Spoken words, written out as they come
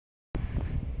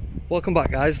Welcome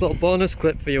back, guys. Little bonus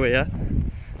clip for you here.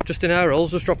 Just in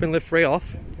Errol's, just dropping lift 3 off.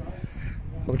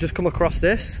 We've just come across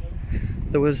this.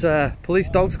 There was police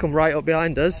dogs come right up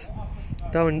behind us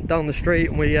down the street,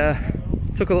 and we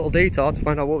took a little detour to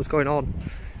find out what was going on.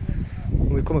 And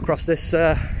we've come across this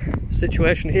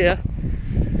situation here. So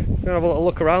we're gonna have a little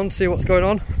look around, see what's going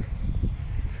on.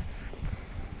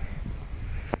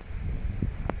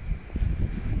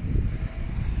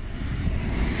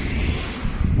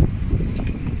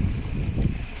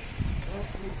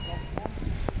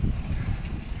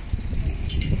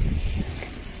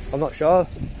 I'm not sure.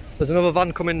 There's another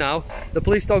van coming now. The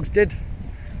police dogs did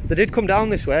come down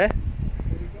this way,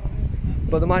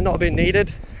 but they might not have been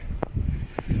needed,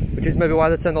 which is maybe why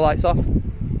they turned the lights off.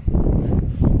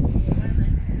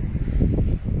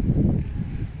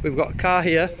 We've got a car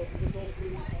here,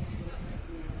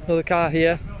 another car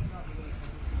here,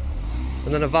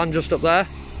 and then a van just up there.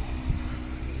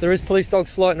 There is police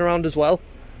dogs floating around as well.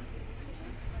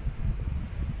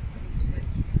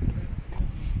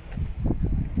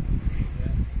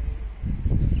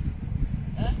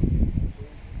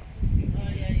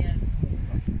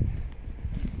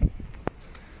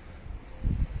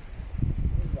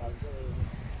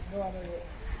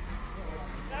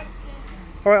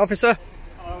 Alright, officer.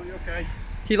 Oh, you okay? Can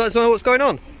you let us know what's going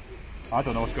on? I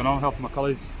don't know what's going on, I'm helping my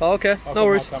colleagues. Oh, okay, no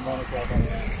worries.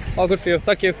 Oh, good for you,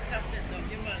 thank you.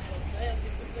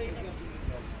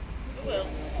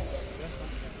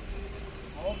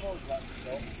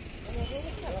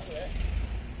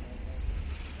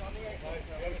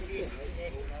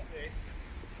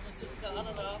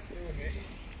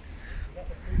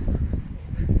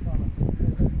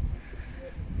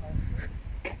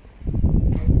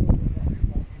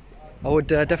 I would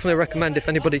definitely recommend, if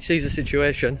anybody sees a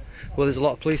situation where there's a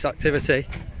lot of police activity,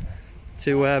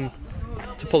 to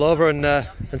pull over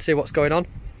and see what's going on.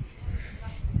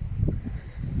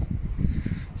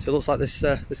 So it looks like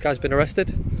this guy's been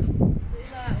arrested.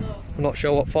 I'm not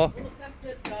sure what for.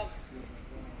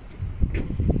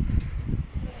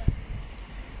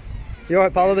 You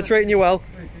alright, pal? Are they treating you well?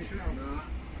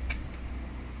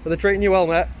 Are they treating you well,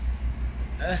 mate?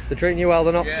 They're treating you well,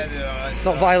 they're not, yeah, they're alright.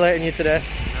 Not violating you today?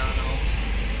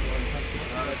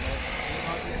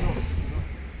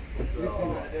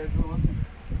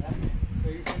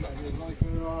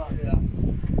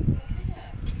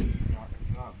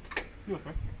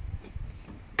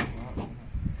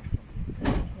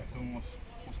 Someone wants to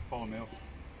follow me up.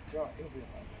 Right, he'll be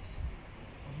alright.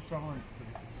 I'll just travel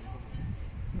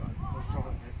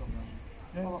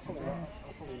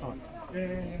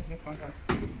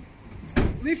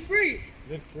Live free!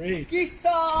 Live free!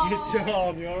 Guitar!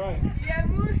 Guitar, you alright? Yeah,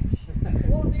 boy!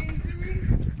 What are you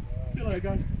doing? See you later,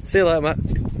 guys. See you later, mate.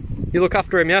 You look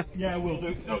after him, yeah? Yeah, I will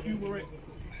do. Don't you worry.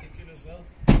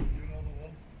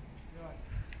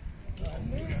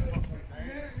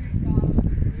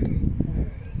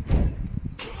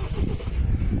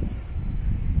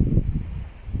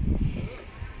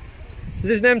 Is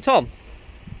his name Tom?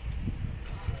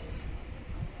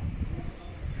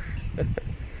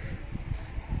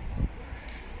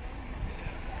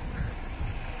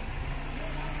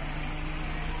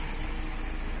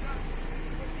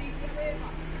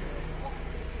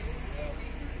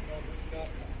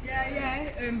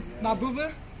 Yeah, my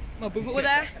brother were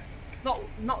there.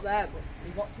 Not there, but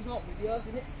he watches all videos,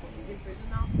 innit? But he's in prison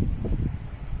now.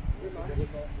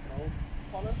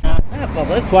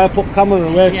 That's why I put camera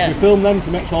away, to film them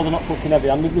to make sure they're not fucking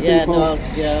heavy-handed with people.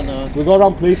 No. We go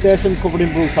around police stations covered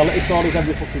in brutality stories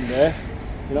every fucking day.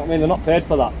 You know what I mean? They're not paid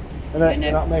for that. You know what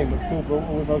I mean? They're too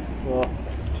brutal with us. So,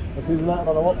 I'll see you later,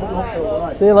 I won't put you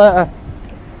up. See you later.